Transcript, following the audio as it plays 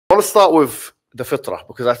want to start with the Fitra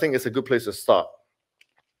because I think it's a good place to start.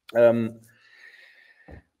 Maulana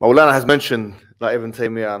has mentioned like Ibn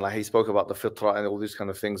Taymiyyah and like he spoke about the Fitra and all these kind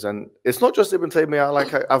of things. And it's not just Ibn Taymiyyah.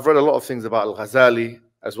 Like I've read a lot of things about Al-Ghazali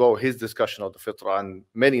as well, his discussion of the Fitra, and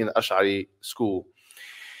many in the Ash'ari school.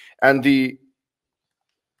 And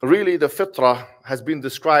really the Fitra has been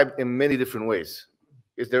described in many different ways.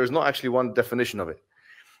 There is not actually one definition of it.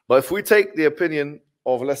 But if we take the opinion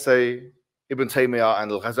of, let's say, Ibn Taymiyyah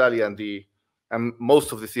and Al-Ghazali and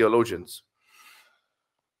most of the theologians,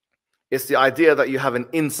 it's the idea that you have an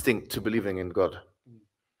instinct to believing in God.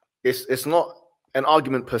 It's not an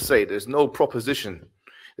argument per se. There's no proposition.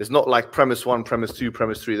 It's not like premise 1, premise 2,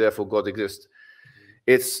 premise 3, therefore God exists.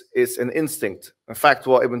 It's an instinct. In fact,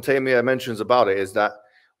 what Ibn Taymiyyah mentions about it is that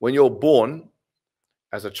when you're born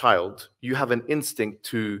as a child, you have an instinct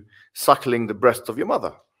to suckling the breast of your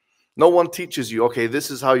mother. No one teaches you, okay, this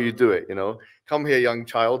is how you do it, you know. Come here, young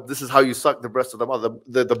child. This is how you suck the breast of the mother.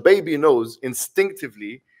 The baby knows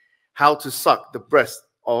instinctively how to suck the breast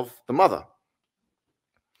of the mother.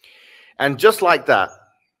 And just like that,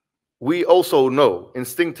 we also know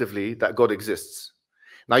instinctively that God exists.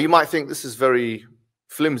 Now, you might think this is very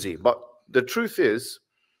flimsy, but the truth is,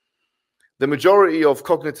 the majority of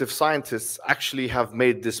cognitive scientists actually have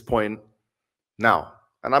made this point now.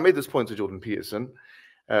 And I made this point to Jordan Peterson,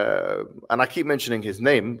 and I keep mentioning his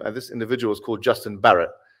name. This individual is called Justin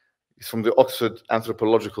Barrett. He's from the Oxford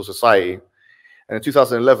Anthropological Society. And in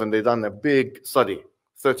 2011, they done a big study,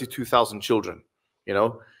 32,000 children, you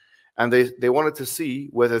know, and they wanted to see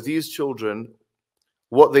whether these children,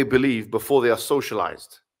 what they believe before they are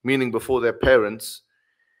socialized, meaning before their parents,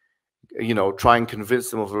 you know, try and convince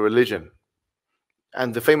them of a religion.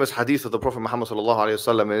 And the famous hadith of the Prophet Muhammad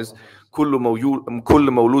ﷺ is كُلُّ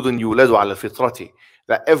مَوْلُودٌ يُولَدُ عَلَى الْفِطْرَةِ,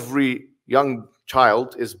 that every young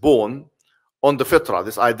child is born on the fitra,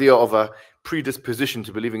 this idea of a predisposition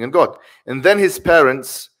to believing in God. And then his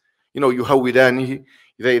parents, you know, yuhawidani,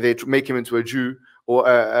 they make him into a Jew or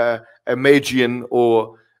a Magian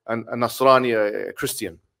or a Nasrani, a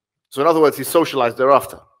Christian. So in other words, he's socialized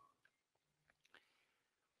thereafter.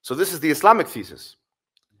 So this is the Islamic thesis.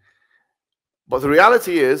 But the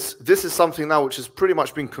reality is, this is something now which has pretty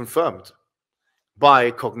much been confirmed by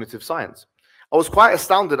cognitive science. I was quite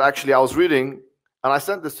astounded, actually. I was reading, and I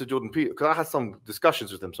sent this to Jordan Peter, because I had some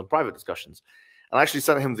discussions with him, some private discussions. And I actually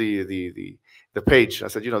sent him the page. I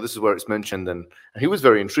said, you know, this is where it's mentioned. And he was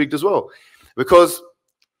very intrigued as well. Because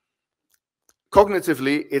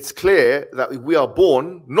cognitively, it's clear that we are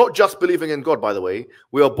born, not just believing in God, by the way.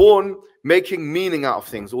 We are born making meaning out of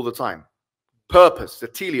things all the time. Purpose, the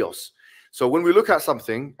teleos. So when we look at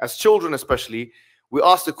something, as children especially, we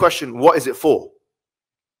ask the question, what is it for?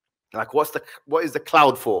 Like, what is the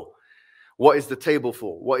cloud for? What is the table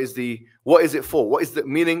for? What is it for? What is the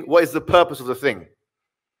meaning? What is the purpose of the thing?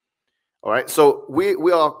 All right, so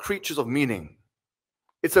we are creatures of meaning.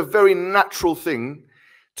 It's a very natural thing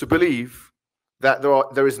to believe that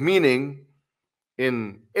there is meaning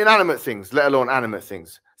in inanimate things, let alone animate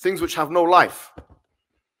things, things which have no life.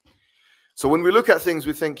 So when we look at things,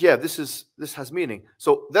 we think, yeah, this has meaning.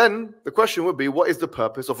 So then the question would be, what is the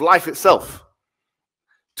purpose of life itself?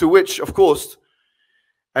 To which, of course,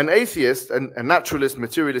 an atheist, a naturalist,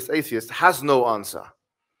 materialist atheist, has no answer.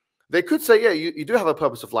 They could say, yeah, you do have a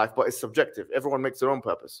purpose of life, but it's subjective. Everyone makes their own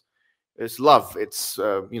purpose. It's love. It's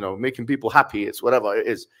you know, making people happy. It's whatever it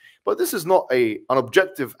is. But this is not an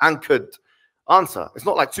objective, anchored answer. It's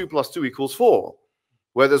not like 2 + 2 = 4,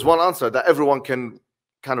 where there's one answer that everyone can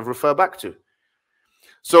kind of refer back to.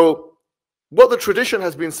 So what the tradition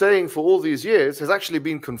has been saying for all these years has actually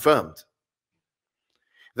been confirmed.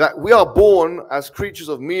 That we are born as creatures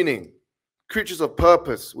of meaning, creatures of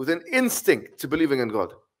purpose, with an instinct to believing in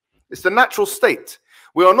God. It's the natural state.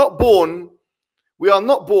 We are not born,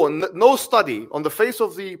 no study on the face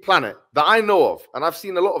of the planet that I know of, and I've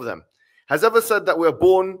seen a lot of them, has ever said that we're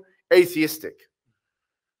born atheistic.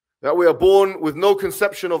 That we are born with no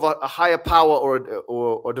conception of a higher power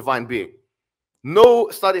or divine being. No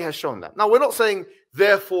study has shown that. Now, we're not saying,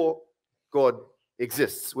 therefore, God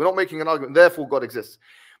exists. We're not making an argument, therefore, God exists.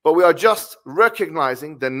 But we are just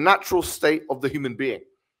recognizing the natural state of the human being.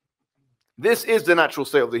 This is the natural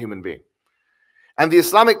state of the human being. And the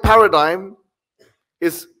Islamic paradigm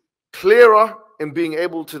is clearer in being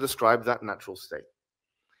able to describe that natural state.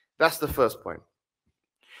 That's the first point.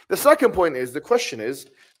 The second point is, the question is,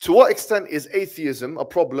 to what extent is atheism a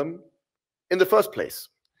problem in the first place?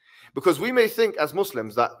 Because we may think as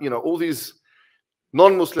Muslims that, you know, all these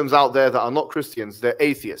non-Muslims out there that are not Christians, they're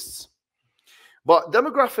atheists. But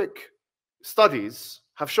demographic studies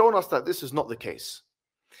have shown us that this is not the case.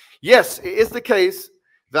 Yes, it is the case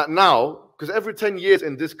that now, because every 10 years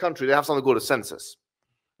in this country, they have something called a census.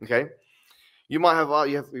 Okay? You might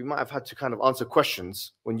have had to kind of answer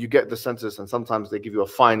questions when you get the census, and sometimes they give you a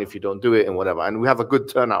fine if you don't do it and whatever. And we have a good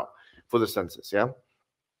turnout for the census, yeah?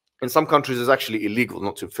 In some countries, it's actually illegal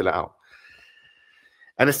not to fill it out.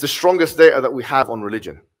 And it's the strongest data that we have on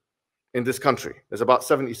religion in this country. There's about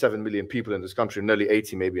 77 million people in this country, nearly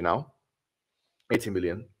 80 maybe now, 80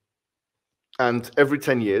 million. And every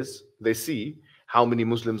 10 years, they see how many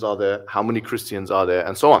Muslims are there, how many Christians are there,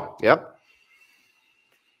 and so on, yeah?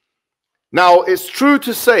 Now, it's true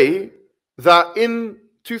to say that in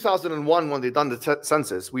 2001, when they done the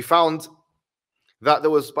census, we found that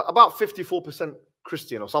there was about 54%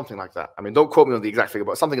 Christian or something like that. I mean, don't quote me on the exact figure,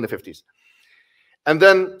 but something in the 50s. And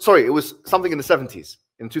then, sorry, it was something in the 70s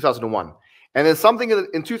in 2001. And then something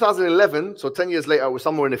in 2011, so 10 years later, it was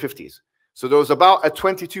somewhere in the 50s. So there was about a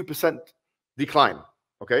 22% decline,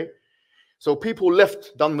 okay? So people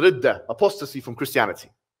left, done ridda, apostasy from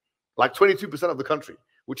Christianity, like 22% of the country,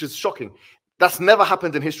 which is shocking. That's never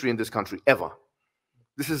happened in history in this country, ever.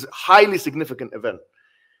 This is a highly significant event.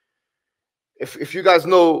 If you guys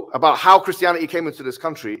know about how Christianity came into this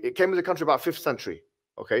country, it came into the country about 5th century,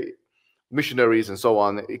 okay? Missionaries and so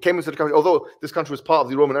on. It came into the country, although this country was part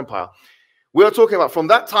of the Roman Empire. We are talking about from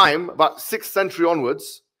that time, about 6th century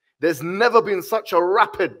onwards, there's never been such a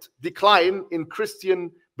rapid decline in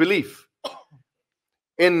Christian belief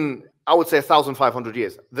in, I would say, 1,500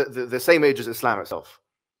 years, the same age as Islam itself.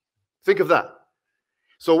 Think of that.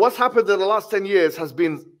 So what's happened in the last 10 years has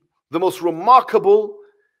been the most remarkable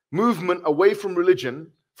movement away from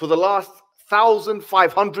religion for the last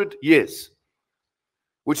 1,500 years,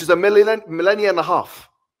 which is a millennia and a half.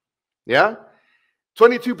 Yeah?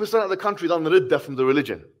 22% of the country done ridda from the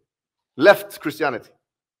religion, left Christianity.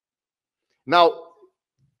 Now,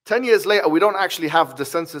 10 years later, we don't actually have the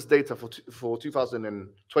census data for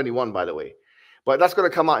 2021, by the way. But that's going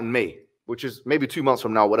to come out in May, which is maybe 2 months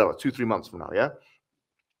from now, whatever, 2-3 months from now, yeah?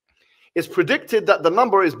 It's predicted that the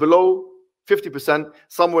number is below 50%,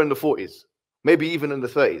 somewhere in the 40s, maybe even in the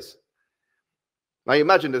 30s. Now, you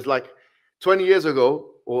imagine there's like 20 years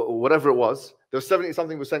ago, or whatever it was, there was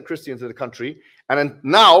 70-something% Christians in the country, and then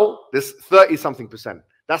now there's 30-something%.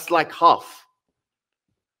 That's like half.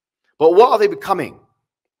 But what are they becoming?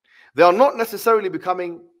 They are not necessarily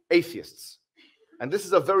becoming atheists. And this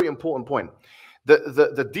is a very important point.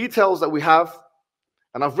 The details that we have,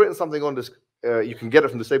 and I've written something on this, you can get it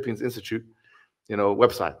from the Sapiens Institute,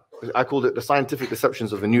 website. I called it The Scientific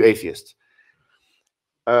Deceptions of the New Atheist.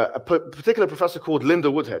 A particular professor called Linda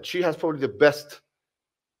Woodhead, she has probably the best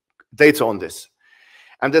data on this.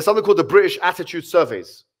 And there's something called the British Attitude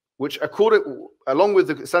Surveys, which along with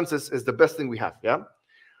the census is the best thing we have, yeah?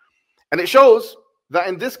 And it shows that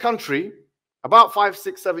in this country, about 5,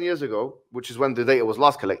 6, 7 years ago, which is when the data was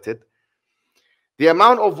last collected, the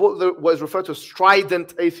amount of what is referred to as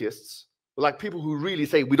strident atheists, like people who really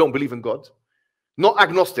say we don't believe in God, not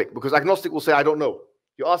agnostic, because agnostic will say, I don't know.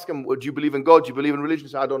 You ask them, do you believe in God? Do you believe in religion?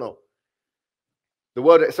 Say, I don't know. The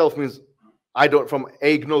word itself means I don't, from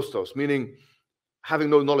agnostos, meaning having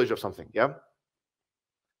no knowledge of something, yeah?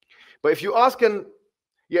 But if you ask them,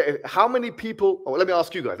 yeah, how many people, let me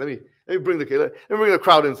ask you guys, let me bring the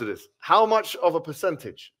crowd into this. How much of a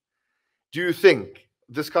percentage do you think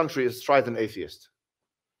this country is strident atheist?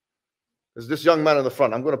 There's this young man in the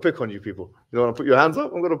front. I'm going to pick on you people. You don't want to put your hands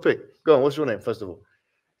up? I'm going to pick. Go on, what's your name, first of all?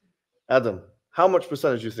 Adam. How much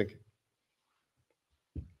percentage do you think?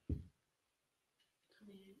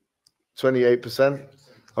 28%?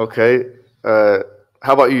 Okay. How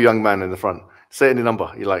about you, young man in the front? Say any number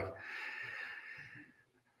you like.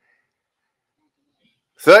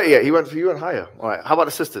 38. He went higher. All right. How about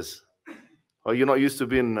the sisters? Oh, you're not used to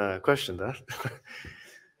being questioned, huh?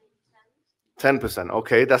 10%.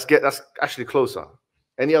 Okay, that's actually closer.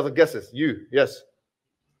 Any other guesses? You? Yes.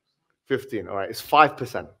 15. All right. It's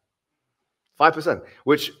 5%. 5%.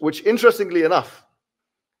 Which interestingly enough,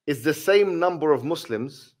 is the same number of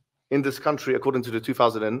Muslims in this country according to the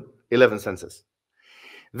 2011 census.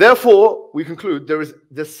 Therefore, we conclude there is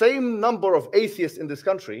the same number of atheists in this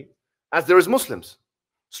country as there is Muslims.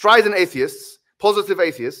 Strident atheists, positive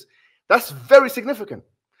atheists. That's very significant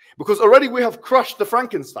because already we have crushed the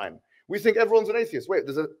Frankenstein. We think everyone's an atheist. Wait,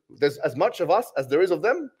 there's as much of us as there is of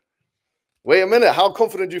them? Wait a minute. How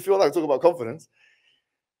confident do you feel? Talk about confidence.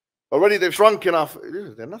 Already they've shrunk enough.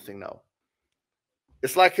 They're nothing now.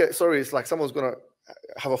 It's like, it's like someone's going to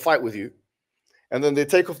have a fight with you and then they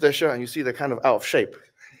take off their shirt and you see they're kind of out of shape.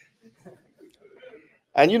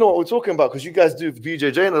 And you know what we're talking about because you guys do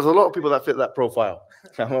BJJ and there's a lot of people that fit that profile.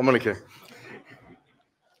 I'm only kidding.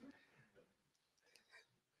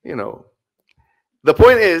 The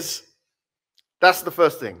point is, that's the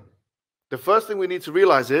first thing. The first thing we need to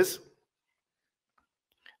realize is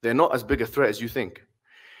they're not as big a threat as you think.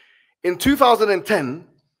 In 2010,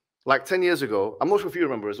 like 10 years ago, I'm not sure if you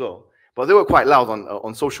remember as well, but they were quite loud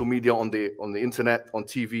on social media, on the internet, on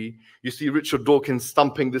TV. You see Richard Dawkins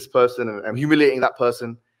stumping this person and humiliating that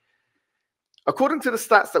person. According to the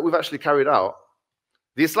stats that we've actually carried out,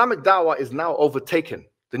 the Islamic Dawah is now overtaken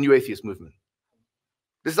the new atheist movement.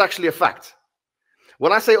 This is actually a fact.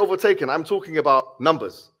 When I say overtaken, I'm talking about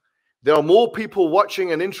numbers. There are more people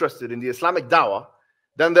watching and interested in the Islamic Dawah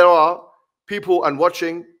than there are people and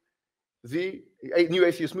watching the new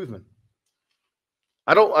atheist movement.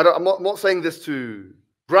 I'm not saying this to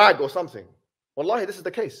brag or something. Wallahi, this is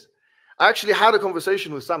the case. I actually had a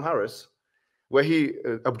conversation with Sam Harris where he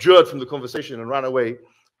abjured from the conversation and ran away,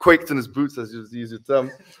 quaked in his boots, as you use the term,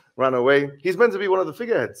 ran away. He's meant to be one of the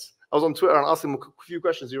figureheads. I was on Twitter and asked him a few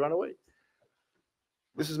questions. He ran away.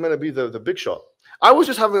 This is meant to be the big shot. I was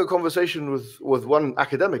just having a conversation with one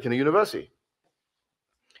academic in a university.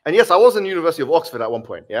 And yes, I was in the University of Oxford at one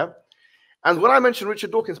point, yeah? And when I mentioned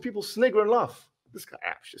Richard Dawkins, people snigger and laugh. This guy,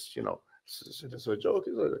 just, it's just a joke.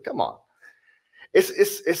 Come on.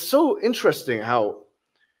 It's so interesting how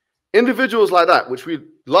individuals like that, which we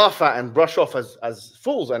laugh at and brush off as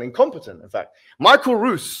fools and incompetent, in fact. Michael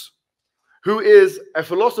Roos, who is a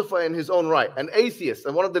philosopher in his own right, an atheist,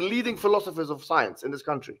 and one of the leading philosophers of science in this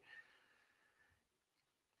country.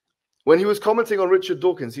 When he was commenting on Richard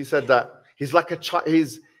Dawkins, he said that he's like a child.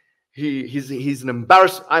 He's an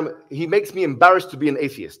embarrassed. He makes me embarrassed to be an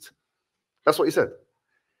atheist. That's what he said.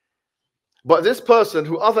 But this person,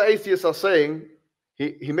 who other atheists are saying,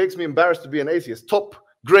 he makes me embarrassed to be an atheist, top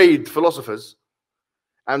grade philosophers,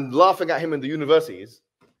 and laughing at him in the universities,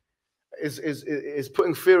 is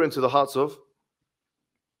putting fear into the hearts of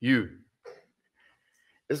you.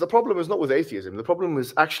 The problem is not with atheism. The problem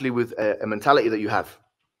is actually with a mentality that you have,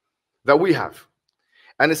 that we have.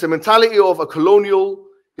 And it's a mentality of a colonial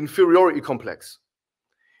inferiority complex.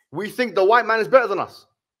 We think the white man is better than us.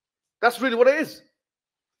 That's really what it is.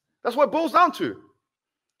 That's what it boils down to.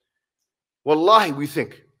 Wallahi, we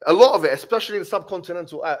think. A lot of it, especially in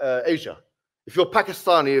subcontinental Asia. If you're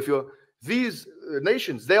Pakistani, these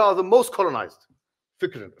nations, they are the most colonized.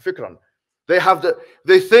 Fikran.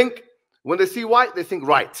 They think, when they see white, they think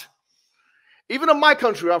right. Even in my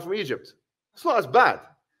country, I'm from Egypt. It's not as bad.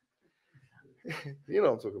 You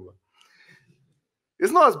know what I'm talking about.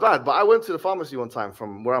 It's not as bad, but I went to the pharmacy one time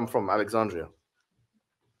from where I'm from, Alexandria.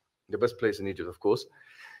 The best place in Egypt, of course.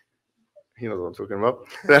 He knows what I'm talking about.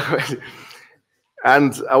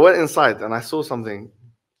 And I went inside and I saw something.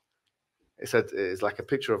 It said, it's like a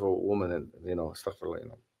picture of a woman and, stuff like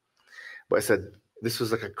that, But it said, this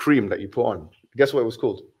was like a cream that you put on. Guess what it was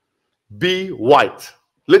called? Be white.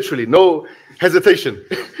 Literally, no hesitation.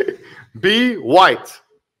 Be white.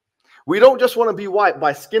 We don't just want to be white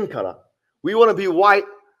by skin color. We want to be white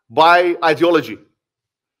by ideology.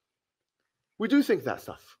 We do think that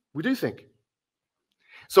stuff. We do think.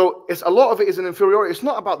 So a lot of it is an inferiority. It's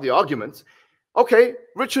not about the arguments. Okay,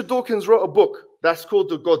 Richard Dawkins wrote a book that's called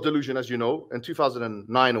The God Delusion, as you know, in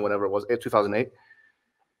 2009 or whatever it was, 2008.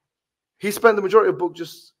 He spent the majority of the book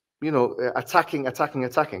just,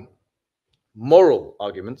 attacking moral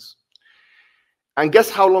arguments. And guess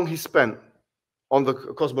how long he spent on the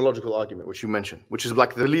cosmological argument, which you mentioned, which is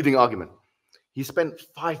like the leading argument. He spent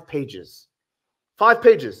 5 pages. 5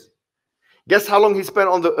 pages. Guess how long he spent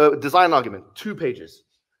on the design argument? 2 pages.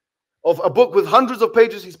 Of a book with hundreds of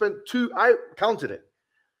pages, he spent 2, I counted it.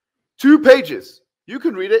 2 pages. You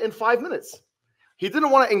can read it in 5 minutes. He didn't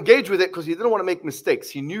want to engage with it because he didn't want to make mistakes.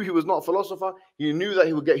 He knew he was not a philosopher. He knew that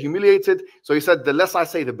he would get humiliated. So he said, the less I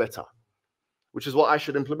say, the better. Which is what I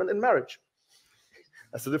should implement in marriage.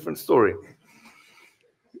 That's a different story.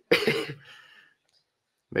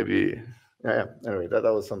 Maybe, yeah. Anyway, that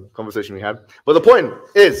was some conversation we had. But the point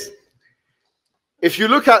is, if you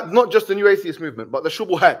look at not just the new atheist movement, but the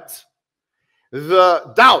shubuhat,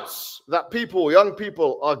 the doubts that young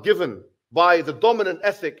people are given by the dominant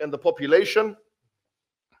ethic and the population,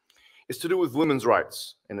 is to do with women's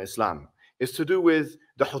rights in Islam. It's to do with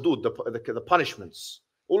the hudud, the punishments,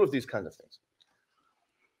 all of these kind of things.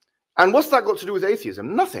 And what's that got to do with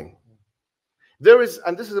atheism? Nothing. There is,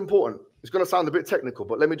 and this is important, it's going to sound a bit technical,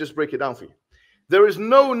 but let me just break it down for you. There is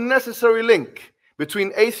no necessary link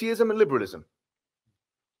between atheism and liberalism.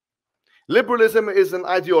 Liberalism is an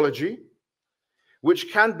ideology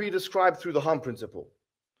which can be described through the harm principle.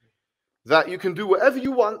 That you can do whatever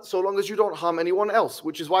you want so long as you don't harm anyone else,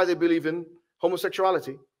 which is why they believe in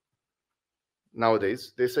homosexuality.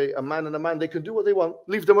 Nowadays, they say a man and a man, they can do what they want,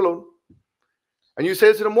 leave them alone. And you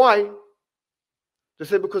say to them, why? They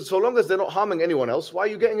say, because so long as they're not harming anyone else, why are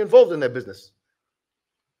you getting involved in their business?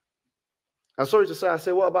 I'm sorry to say, I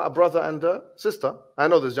say, what about a brother and a sister? I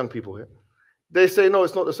know there's young people here. They say, no,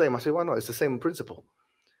 it's not the same. I say, why not? It's the same principle.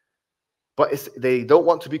 But they don't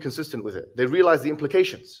want to be consistent with it. They realize the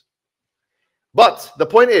implications. But the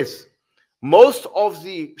point is, most of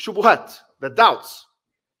the shubuhat, the doubts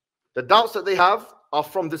that they have are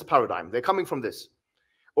from this paradigm. They're coming from this.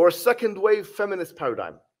 Or a second wave feminist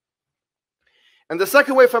paradigm. And the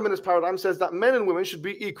second wave feminist paradigm says that men and women should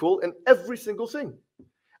be equal in every single thing.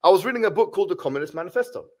 I was reading a book called The Communist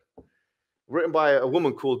Manifesto, written by a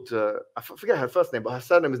woman called, I forget her first name, but her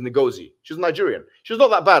surname is Ngozi. She's Nigerian. She's not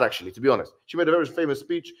that bad, actually, to be honest. She made a very famous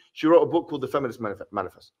speech. She wrote a book called The Feminist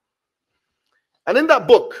Manifesto. And in that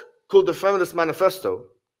book called The Feminist Manifesto,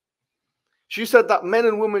 she said that men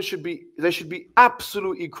and women there should be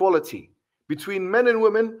absolute equality between men and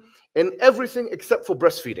women in everything except for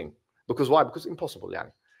breastfeeding. Because why? Because it's impossible,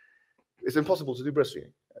 yani. It's impossible to do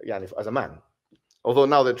breastfeeding, yani, as a man. Although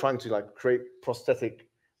now they're trying to like create prosthetic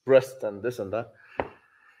breasts and this and that.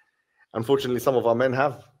 Unfortunately, some of our men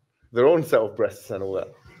have their own set of breasts and all that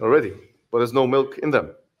already, but there's no milk in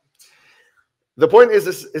them. The point is,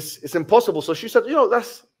 it's impossible. So she said, you know,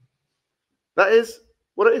 that is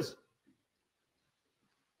what it is.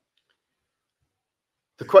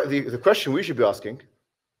 The question we should be asking,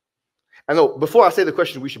 and no, before I say the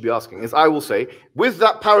question we should be asking, is I will say, with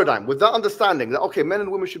that paradigm, with that understanding that, okay, men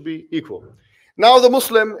and women should be equal. Now the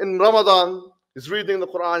Muslim in Ramadan is reading the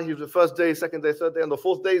Quran. He's the first day, second day, third day, and the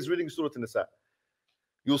fourth day is reading Surah An-Nisa.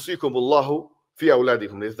 Yusikum Allahu fi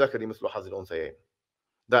awladikum lidhakari mithlu hadhil unthayayn.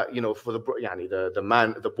 That, you know, for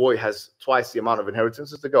the boy has twice the amount of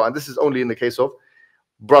inheritance as the girl. And this is only in the case of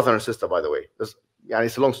brother and sister, by the way.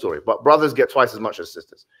 It's a long story, but brothers get twice as much as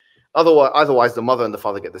sisters. Otherwise, the mother and the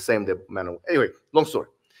father get the same. Anyway, long story.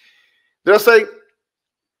 They'll say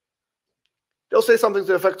something to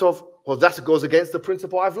the effect of, well, that goes against the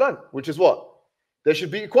principle I've learned, which is what? There should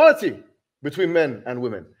be equality between men and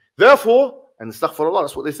women. Therefore, and astaghfirullah,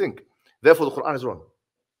 that's what they think. Therefore, the Quran is wrong.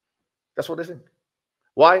 That's what they think.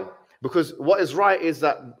 Why? Because what is right is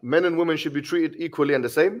that men and women should be treated equally and the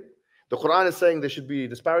same. The Quran is saying there should be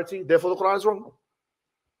disparity. Therefore, the Quran is wrong.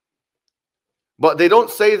 But they don't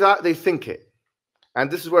say that, they think it. And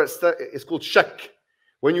this is where it's called shak.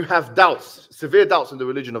 When you have doubts, severe doubts in the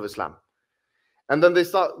religion of Islam. And then they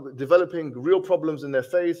start developing real problems in their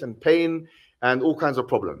faith and pain and all kinds of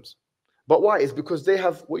problems. But why? It's because they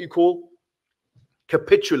have what you call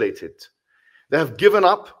capitulated. They have given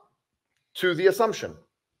up to the assumption.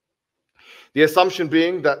 The assumption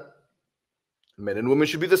being that men and women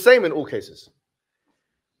should be the same in all cases.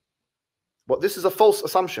 But this is a false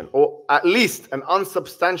assumption, or at least an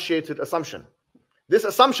unsubstantiated assumption. This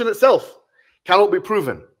assumption itself cannot be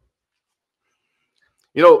proven.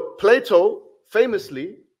 You know, Plato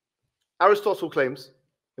famously, Aristotle claims,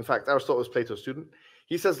 in fact, Aristotle was Plato's student,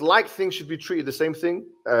 he says like things should be treated the same thing,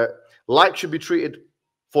 like should be treated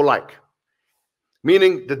for like.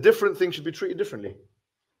 Meaning the different things should be treated differently.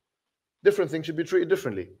 Different things should be treated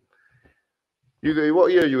differently.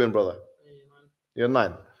 What year are you in, brother? You're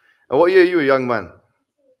 9. And what year are you, a young man?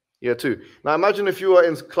 Year 2. Now imagine if you were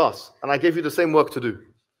in class and I gave you the same work to do.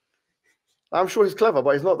 I'm sure he's clever,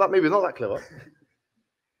 but he's not that, maybe not that clever.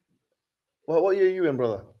 Well, what year are you in,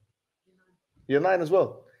 brother? You're 9 as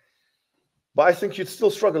well. But I think you'd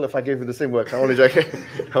still struggle if I gave you the same work. I'm only joking.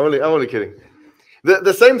 I'm only kidding.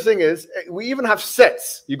 The same thing is, we even have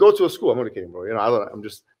sets. You go to a school. I'm only kidding, bro. You know, I'm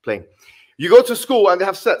just playing. You go to school and they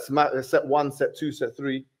have sets. Set 1, set 2, set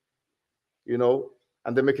 3. You know,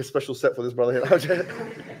 and they make a special set for this brother here.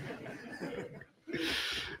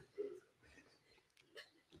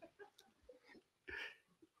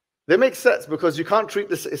 They make sets because you can't treat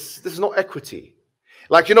this. This is not equity.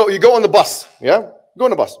 Like, you know, you go on the bus. Yeah, go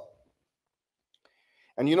on the bus.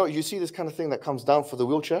 And you know, you see this kind of thing that comes down for the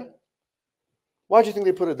wheelchair. Why do you think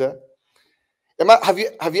they put it there? Have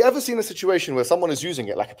you ever seen a situation where someone is using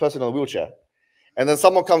it, like a person on a wheelchair, and then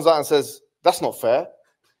someone comes out and says, "That's not fair.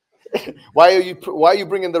 Why are you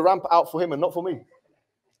bringing the ramp out for him and not for me?"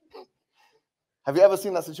 Have you ever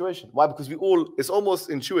seen that situation? Why? Because it's almost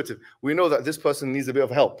intuitive. We know that this person needs a bit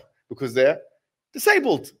of help because they're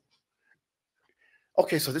disabled.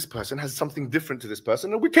 Okay, so this person has something different to this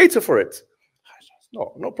person, and we cater for it.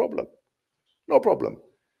 No problem. No problem.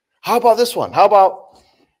 How about this one? How about,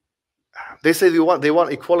 they say they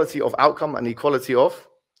want equality of outcome and equality of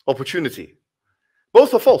opportunity.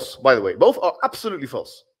 Both are false, by the way. Both are absolutely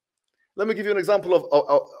false. Let me give you an example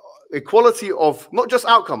of equality of not just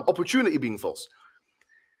outcome, opportunity being false.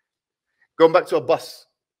 Going back to a bus,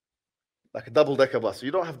 like a double-decker bus.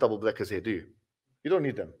 You don't have double-deckers here, do you? You don't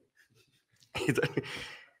need them.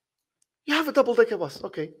 You have a double-decker bus.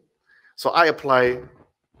 Okay. So I apply.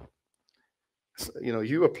 You know,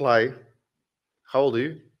 you apply. How old are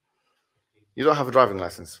you? You don't have a driving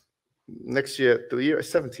license. Next year, the year is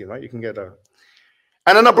 17, right? You can get a.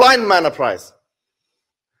 And then a blind man applies.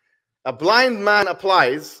 A blind man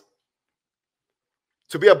applies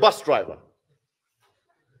to be a bus driver.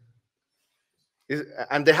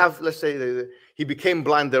 And they have, let's say, he became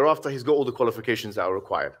blind thereafter. He's got all the qualifications that are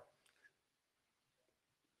required.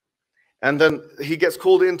 And then he gets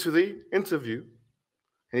called into the interview,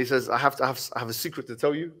 and he says, "I have a secret to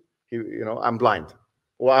tell you. You know, I'm blind,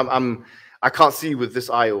 or I can't see with this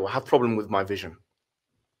eye, or I have problem with my vision."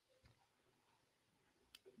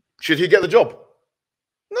 Should he get the job?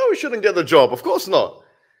 No, he shouldn't get the job. Of course not.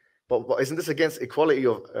 But isn't this against equality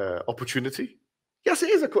of opportunity? Yes,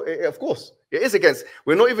 it is. Of course, it is against.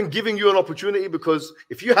 We're not even giving you an opportunity, because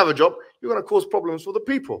if you have a job, you're going to cause problems for the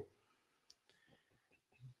people.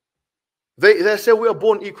 They say we are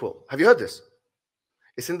born equal. Have you heard this?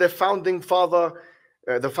 It's in their founding father.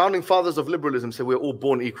 The founding fathers of liberalism say we're all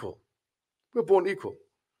born equal. We're born equal.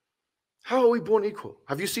 How are we born equal?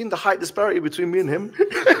 Have you seen the height disparity between me and him?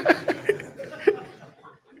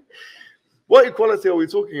 What equality are we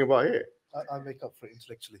talking about here? I make up for it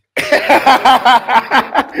intellectually.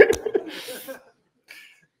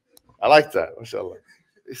 I like that, mashallah.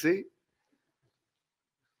 You see?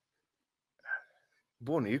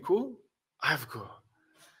 Born equal? I've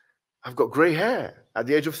got grey hair at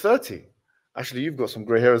the age of 30. Actually, you've got some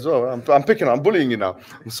grey hair as well. I'm bullying you now.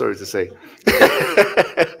 I'm sorry to say.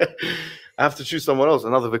 I have to choose someone else,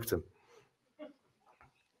 another victim.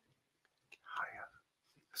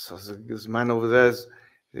 So this man over there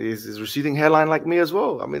is receding hairline like me as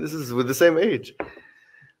well. I mean, this is with the same age.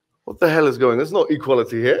 What the hell is going on? There's no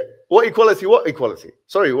equality here. What equality? What equality?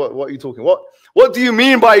 Sorry, what are you talking? What do you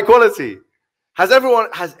mean by equality? Has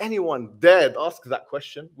anyone dared ask that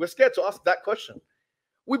question? We're scared to ask that question.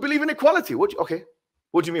 We believe in equality. Okay,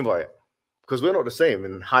 what do you mean by it? Because we're not the same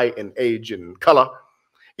in height, in age, in color,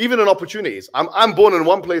 even in opportunities. I'm born in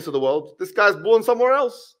one place of the world. This guy's born somewhere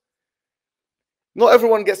else. Not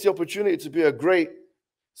everyone gets the opportunity to be a great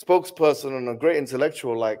spokesperson and a great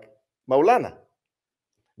intellectual like Maulana,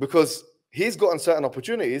 because he's gotten certain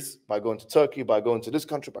opportunities by going to Turkey, by going to this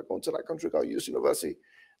country, by going to that country, going to this university.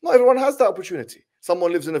 Not everyone has that opportunity.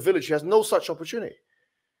 Someone lives in a village, he has no such opportunity.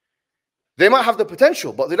 They might have the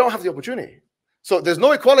potential, but they don't have the opportunity. So there's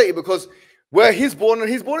no equality, because where he's born and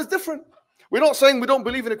he's born is different. We're not saying we don't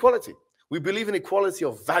believe in equality. We believe in equality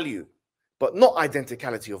of value, but not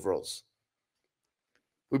identicality of roles.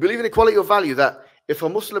 We believe in equality of value, that if a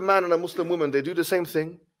Muslim man and a Muslim woman, they do the same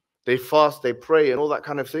thing, they fast, they pray, and all that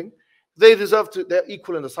kind of thing, they deserve to, they're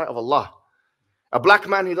equal in the sight of Allah. A black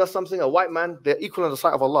man, he does something, a white man, they're equal in the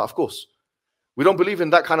sight of Allah, of course. We don't believe in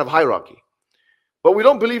that kind of hierarchy. But we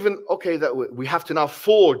don't believe in, okay, that we have to now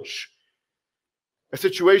forge a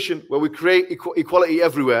situation where we create equality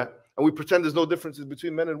everywhere and we pretend there's no differences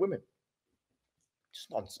between men and women. It's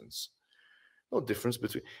nonsense. No difference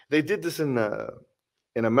between. They did this in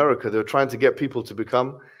America. They were trying to get people to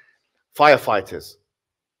become firefighters,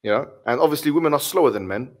 you know, and obviously women are slower than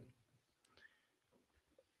men,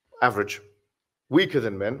 average, weaker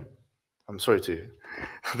than men. I'm sorry to you.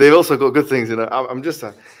 They've also got good things, you know. I'm just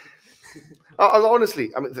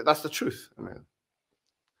honestly, I mean, that's the truth. I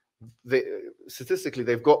mean, statistically,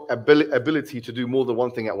 they've got ability to do more than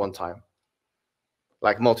one thing at one time,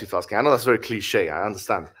 like multitasking. I know that's very cliche, I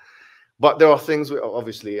understand. But there are things,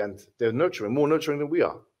 obviously, and they're more nurturing than we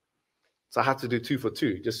are. So I had to do 2 for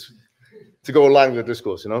 2, just to go along with the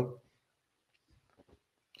discourse, you know.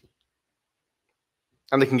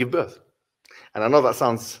 And they can give birth. And I know that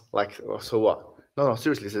sounds like, oh, so what? No,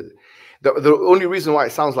 seriously. The only reason why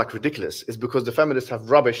it sounds like ridiculous is because the feminists have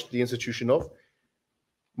rubbished the institution of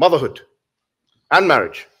motherhood and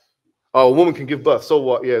marriage. Oh, a woman can give birth. So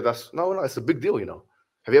what? Yeah, no, it's a big deal, you know.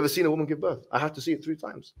 Have you ever seen a woman give birth? I had to see it 3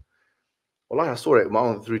 times. Well, I saw it with my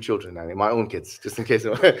own 3 children and my own kids, just in case. I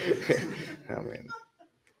mean,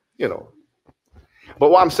 you know.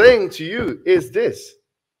 But what I'm saying to you is this,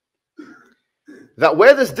 that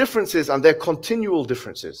where there's differences, and they're continual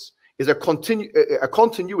differences, is a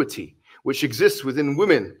continuity which exists within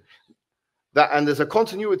women, and there's a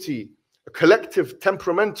continuity, a collective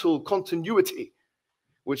temperamental continuity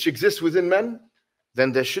which exists within men,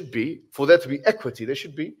 then there should be, for there to be equity, there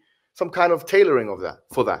should be some kind of tailoring of that,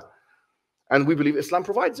 for that. And we believe Islam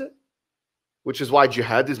provides it, which is why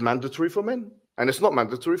jihad is mandatory for men, and it's not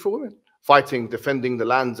mandatory for women. Fighting, defending the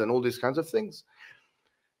lands, and all these kinds of things.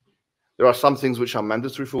 There are some things which are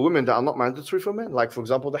mandatory for women that are not mandatory for men, like, for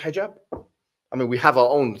example, the hijab. I mean, we have our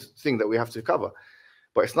own thing that we have to cover,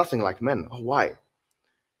 but it's nothing like men. Oh, why?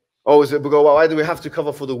 Oh, is it because why do we have to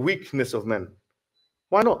cover for the weakness of men?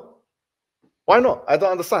 Why not? Why not? I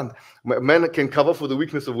don't understand. Men can cover for the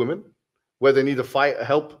weakness of women, where they need a fight, a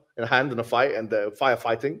help in a hand in a fight, and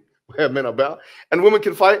firefighting, where men are better. And women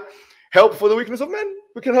can fight, help for the weakness of men.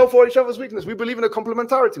 We can help for each other's weakness. We believe in a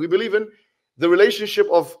complementarity. We believe in the relationship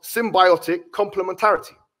of symbiotic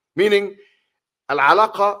complementarity, meaning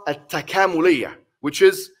al-alaqa at-takamuliyya, which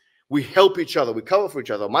is we help each other, we cover for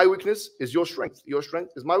each other. My weakness is your strength. Your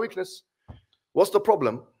strength is my weakness. What's the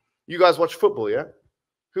problem? You guys watch football, yeah?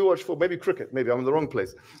 Who watch football? Maybe cricket. Maybe I'm in the wrong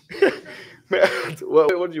place. Well,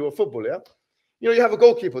 what do you want? Football, yeah? You know, you have a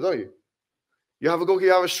goalkeeper, don't you? You have a goalkeeper,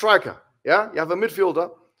 you have a striker, yeah? You have a midfielder.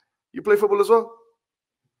 You play football as well?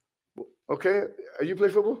 Okay. You play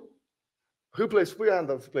football? Who plays? Put your hand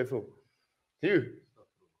up to play football. You.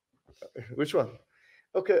 Which one?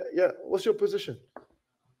 Okay, yeah. What's your position?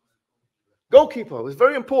 Goalkeeper. It's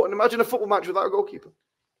very important. Imagine a football match without a goalkeeper.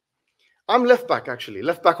 I'm left back, actually.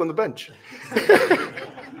 Left back on the bench.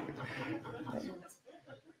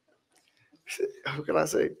 How can I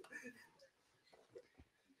say?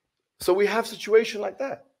 So we have a situation like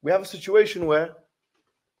that. We have a situation where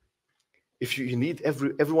if you need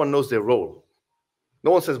everyone knows their role.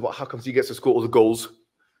 No one says, well, how comes he gets to score all the goals?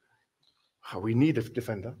 We need a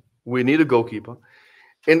defender. We need a goalkeeper.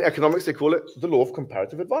 In economics, they call it the law of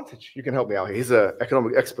comparative advantage. You can help me out here. He's an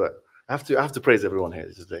economic expert. I have to praise everyone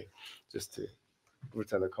here today, just to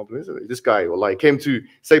return a compliment. This guy, he came to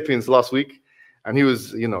Sapiens last week, and he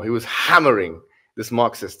was hammering this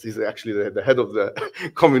Marxist. He's actually the head of the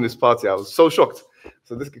Communist Party. I was so shocked.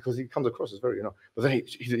 So this, because he comes across as very, but then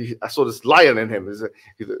I saw this lion in him.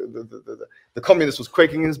 The communist was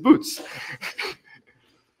quaking in his boots.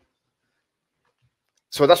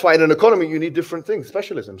 So that's why in an economy, you need different things,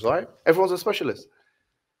 specialisms, right? Everyone's a specialist.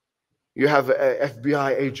 You have an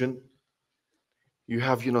FBI agent. You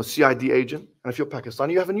have, CID agent. And if you're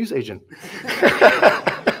Pakistani, you have a news agent.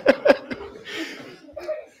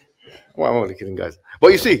 Well, I'm only kidding, guys. But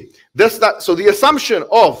you see, so the assumption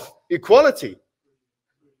of equality.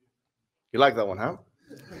 You like that one, huh?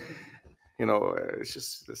 It's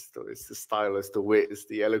just it's the style, it's the wit, it's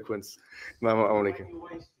the eloquence. No, I'm only kidding.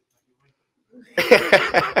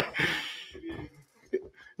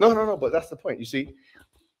 No, but that's the point. You see,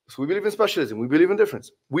 so we believe in specialism, we believe in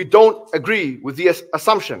difference. We don't agree with the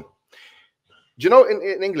assumption. Do you know,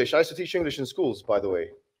 in English, I used to teach English in schools, by the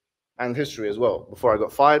way, and history as well, before I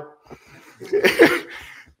got fired.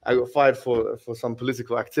 I got fired for some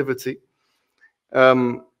political activity.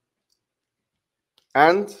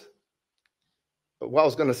 And what I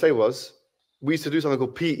was going to say was, we used to do something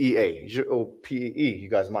called PEA, or PEE, you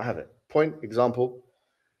guys might have it. Point, example,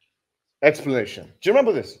 explanation. Do you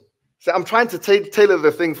remember this? So I'm trying to tailor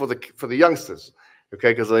the thing for the youngsters,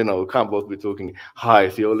 okay? Because we can't both be talking high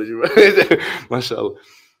theology, right? MashaAllah.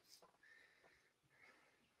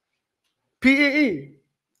 PEE.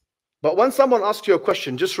 But when someone asks you a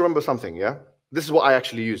question, just remember something, yeah? This is what I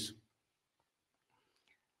actually use.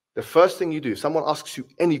 The first thing you do, someone asks you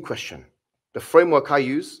any question, the framework I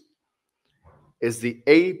use is the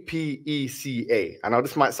APECA. I know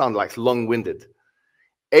this might sound like long-winded.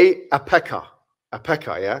 APECA,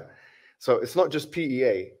 yeah? So it's not just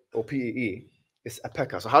PEA or PEE, it's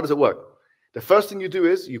APECA. So how does it work? The first thing you do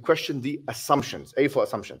is you question the assumptions, A for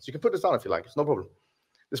assumptions. You can put this down if you like, it's no problem.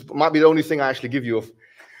 This might be the only thing I actually give you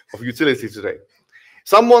of utility today.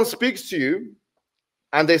 Someone speaks to you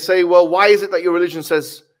and they say, well, why is it that your religion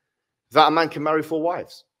says that a man can marry 4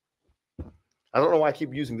 wives? I don't know why I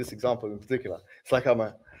keep using this example in particular. It's like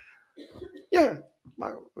my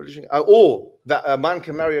religion. Or that a man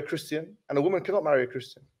can marry a Christian and a woman cannot marry a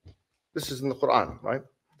Christian. This is in the Quran, right?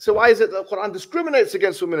 So why is it that the Quran discriminates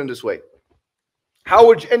against women in this way? How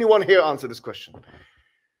would anyone here answer this question?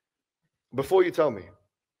 Before you tell me,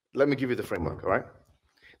 let me give you the framework, all right?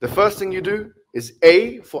 The first thing you do is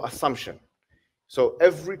A for assumption. So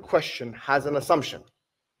every question has an assumption.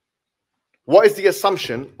 What is the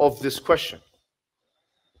assumption of this question?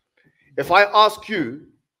 If I ask you,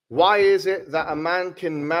 why is it that a man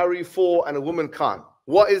can marry 4 and a woman can't?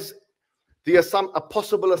 What is a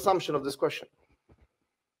possible assumption of this question?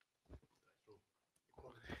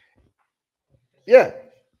 Yeah.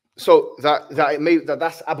 So that's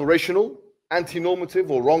aberrational, anti-normative,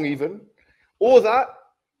 or wrong even, or that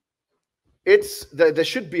there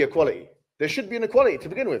should be equality. There should be an equality to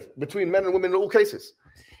begin with between men and women in all cases.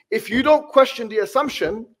 If you don't question the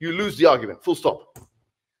assumption, you lose the argument. Full stop.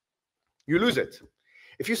 You lose it.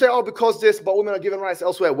 If you say, oh, because this, but women are given rights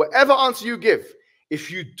elsewhere, whatever answer you give,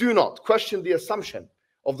 if you do not question the assumption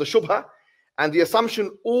of the shubha And the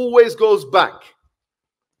assumption always goes back,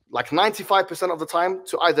 like 95% of the time,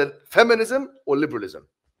 to either feminism or liberalism.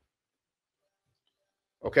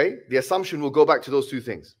 Okay? The assumption will go back to those two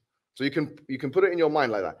things. So you can put it in your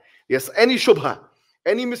mind like that. Yes, any shubha,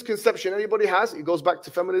 any misconception anybody has, it goes back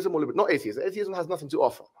to feminism or liberalism. Not atheism. Atheism has nothing to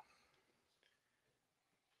offer.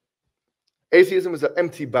 Atheism is an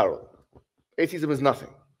empty barrel. Atheism is nothing.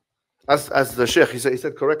 As the Sheikh, he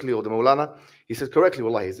said correctly, or the Maulana, he said correctly,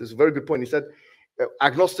 wallahi, it's a very good point. He said,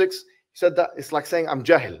 agnostics, he said that it's like saying, I'm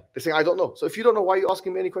jahil. They're saying, I don't know. So if you don't know, why are you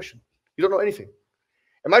asking me any question? You don't know anything.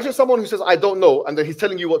 Imagine someone who says, I don't know, and then he's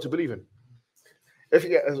telling you what to believe in.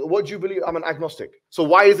 What do you believe? I'm an agnostic. So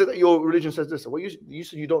why is it that your religion says this? Well, you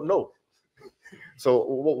said you don't know. So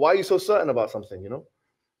why are you so certain about something, you know?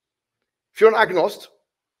 If you're an agnost,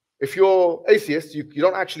 if you're atheist, you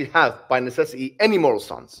don't actually have, by necessity, any moral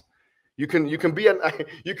stance. You can be an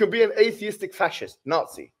atheistic fascist,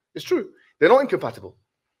 Nazi. It's true. They're not incompatible.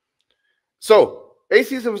 So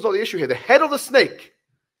atheism is not the issue here. The head of the snake,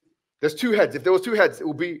 there's two heads. If there was two heads, it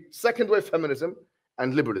would be second wave feminism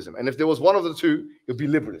and liberalism. And if there was one of the two, it would be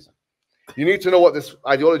liberalism. You need to know what this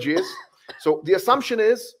ideology is. So the assumption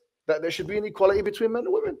is that there should be an equality between men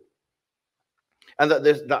and women. And that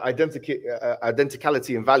there's that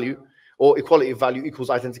identicality in value, or equality of value equals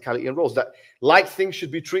identicality in roles, that like things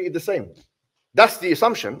should be treated the same. That's the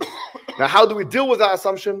assumption. Now, how do we deal with that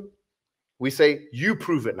assumption? We say, you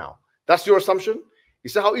prove it now. That's your assumption. You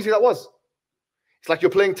see how easy that was? It's like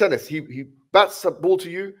you're playing tennis. He bats a ball to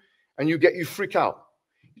you, and you freak out.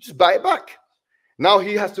 You just bat it back. Now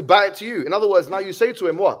he has to bat it to you. In other words, now you say to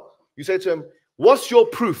him what? You say to him, what's your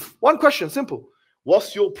proof? One question, simple.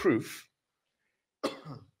 What's your proof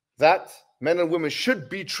that men and women should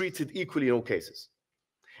be treated equally in all cases?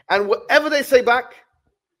 And whatever they say back,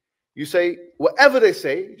 you say, whatever they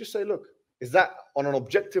say, you just say, look, is that on an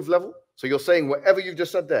objective level? So you're saying whatever you've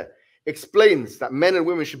just said there explains that men and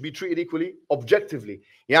women should be treated equally, objectively.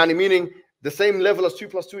 Yani meaning the same level as 2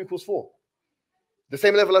 + 2 = 4. The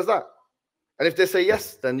same level as that. And if they say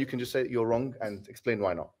yes, then you can just say you're wrong and explain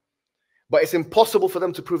why not. But it's impossible for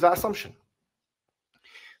them to prove that assumption.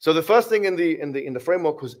 So the first thing in the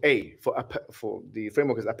framework was A, for the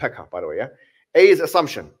framework is apeka, by the way, yeah? A is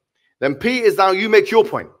assumption. Then P is now you make your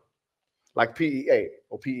point, like PEA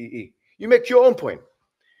or PEE. You make your own point.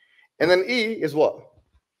 And then E is what?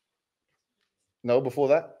 No, before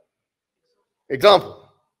that? Example.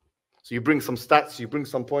 So you bring some stats, you bring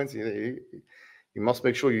some points. You must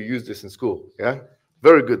make sure you use this in school, yeah?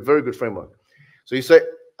 Very good framework. So you say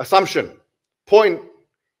assumption, point,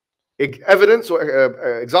 evidence or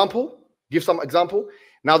example, give some example.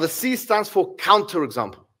 Now the C stands for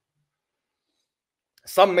counterexample.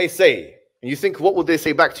 Some may say, and you think, what would they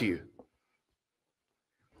say back to you?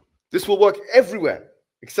 This will work everywhere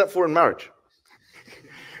except for in marriage.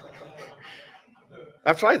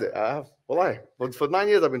 I've tried it. I have. Wallahi. For 9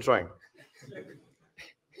 years I've been trying.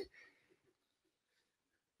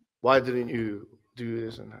 Why didn't you do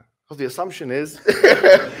this and that? Because the assumption is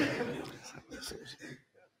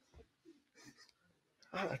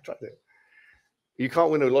I tried it. You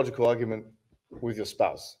can't win a logical argument with your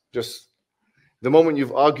spouse. Just the moment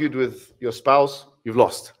you've argued with your spouse, you've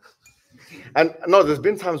lost. And no, there's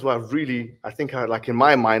been times where I think like in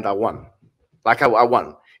my mind, I won. Like I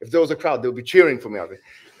won. If there was a crowd, they'll be cheering for me.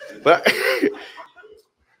 But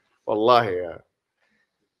wallahi, yeah.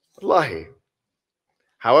 Wallahi.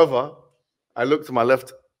 However, I look to my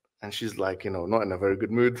left and she's like, not in a very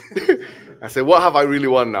good mood. I say, what have I really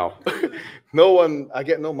won now? No one, I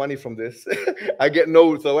get no money from this. I get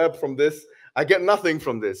no thawab from this. I get nothing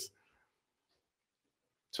from this.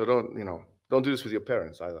 So don't do this with your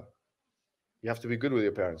parents either. You have to be good with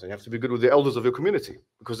your parents, and you have to be good with the elders of your community,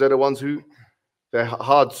 because they're the ones who, their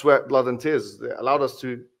hard sweat, blood, and tears, they allowed us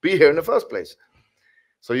to be here in the first place.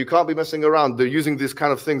 So you can't be messing around. They're using these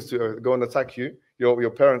kind of things to go and attack you,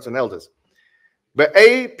 your parents and elders. But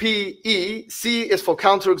A, P, E, C is for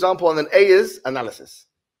counterexample, and then A is analysis,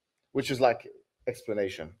 which is like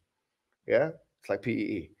explanation. Yeah, it's like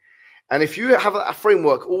PEE. And if you have a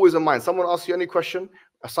framework always in mind, someone asks you any question,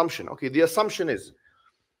 assumption. Okay, the assumption is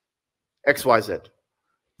X, Y, Z.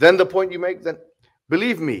 Then the point you make, then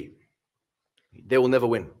believe me, they will never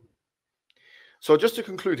win. So just to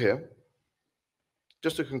conclude here,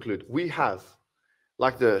 we have,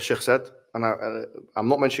 like the Sheikh said, and I'm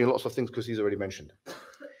not mentioning lots of things because he's already mentioned.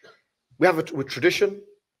 We have with tradition,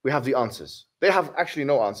 we have the answers. They have actually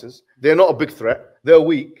no answers. They're not a big threat. They're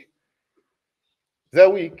weak. They're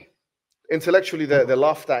weak. Intellectually, they're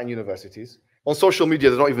laughed at in universities. On social media,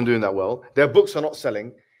 they're not even doing that well. Their books are not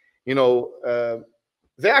selling. They're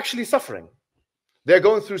actually suffering. They're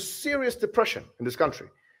going through serious depression in this country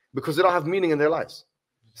because they don't have meaning in their lives.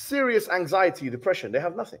 Serious anxiety, depression. They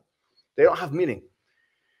have nothing. They don't have meaning.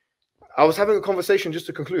 I was having a conversation, just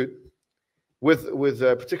to conclude, with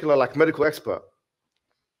a particular like medical expert,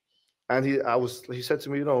 and he said to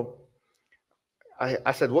me, you know,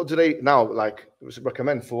 I said, what do they now like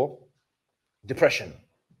recommend for depression,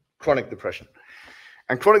 chronic depression?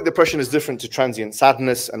 And chronic depression is different to transient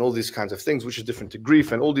sadness and all these kinds of things, which is different to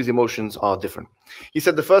grief, and all these emotions are different. He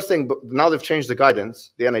said the first thing, but now they've changed the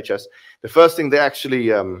guidance, the NHS, the first thing they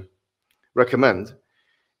actually recommend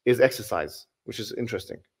is exercise, which is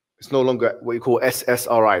interesting. It's no longer what you call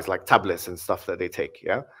SSRIs, like tablets and stuff that they take,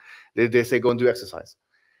 yeah? They say go and do exercise.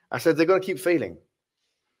 I said they're going to keep failing.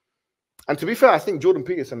 And to be fair, I think Jordan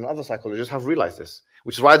Peterson and other psychologists have realized this,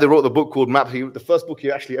 which is why they wrote the book called Maps. The first book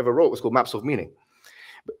he actually ever wrote was called Maps of Meaning.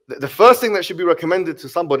 The first thing that should be recommended to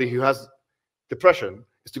somebody who has depression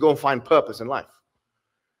is to go and find purpose in life.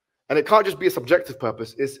 And it can't just be a subjective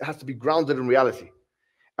purpose. It has to be grounded in reality.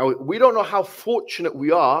 And we don't know how fortunate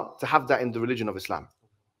we are to have that in the religion of Islam.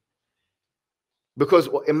 Because,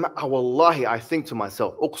 wallahi, I think to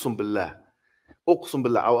myself, uqsum billah.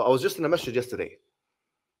 I was just in a masjid yesterday.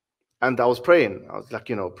 And I was praying. I was like,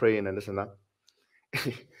 you know, praying and this and that.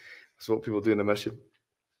 That's what people do in the masjid.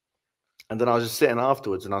 And then I was just sitting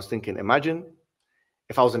afterwards and I was thinking, imagine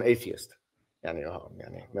if I was an atheist. May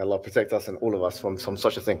Allah protect us and all of us from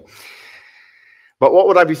such a thing. But what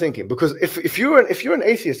would I be thinking? Because if you're an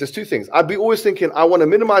atheist, there's two things. I'd be always thinking, I want to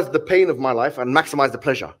minimize the pain of my life and maximize the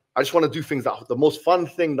pleasure. I just want to do things that are the most fun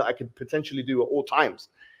thing that I could potentially do at all times.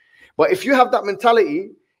 But if you have that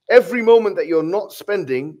mentality, every moment that you're not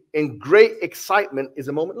spending in great excitement is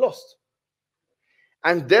a moment lost.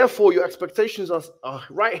 And therefore, your expectations are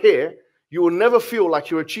right here. You will never feel like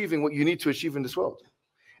you're achieving what you need to achieve in this world.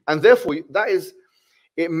 And therefore,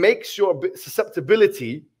 it makes your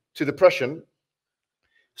susceptibility to depression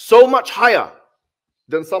so much higher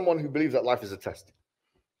than someone who believes that life is a test.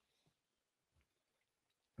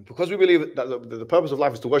 Because we believe that the purpose of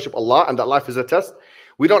life is to worship Allah and that life is a test,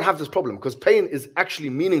 we don't have this problem because pain is actually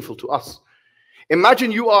meaningful to us.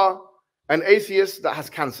 Imagine you are an atheist that has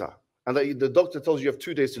cancer and that the doctor tells you have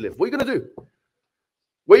 2 days to live. What are you going to do?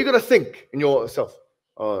 What are you going to think in yourself?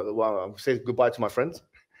 Well, I'm saying goodbye to my friends.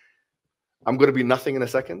 I'm going to be nothing in a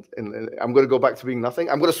second. And I'm going to go back to being nothing.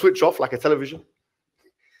 I'm going to switch off like a television.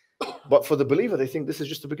 But for the believer, they think this is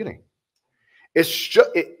just the beginning.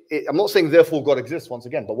 I'm not saying therefore God exists once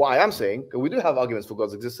again, but what I am saying, we do have arguments for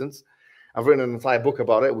God's existence. I've written an entire book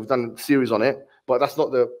about it. We've done a series on it, but that's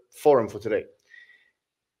not the forum for today.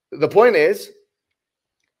 The point is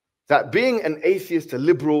that being an atheist, a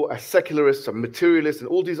liberal, a secularist, a materialist, and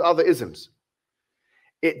all these other isms,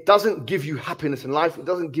 it doesn't give you happiness in life. It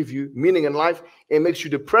doesn't give you meaning in life. It makes you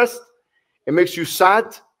depressed. It makes you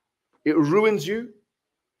sad. It ruins you.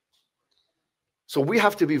 So we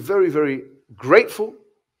have to be very, very grateful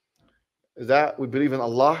that we believe in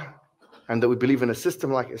Allah and that we believe in a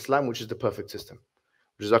system like Islam, which is the perfect system.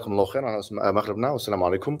 Jazakumullah khairan. Maghrib now.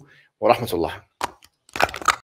 Assalamu alaikum wa rahmatullah.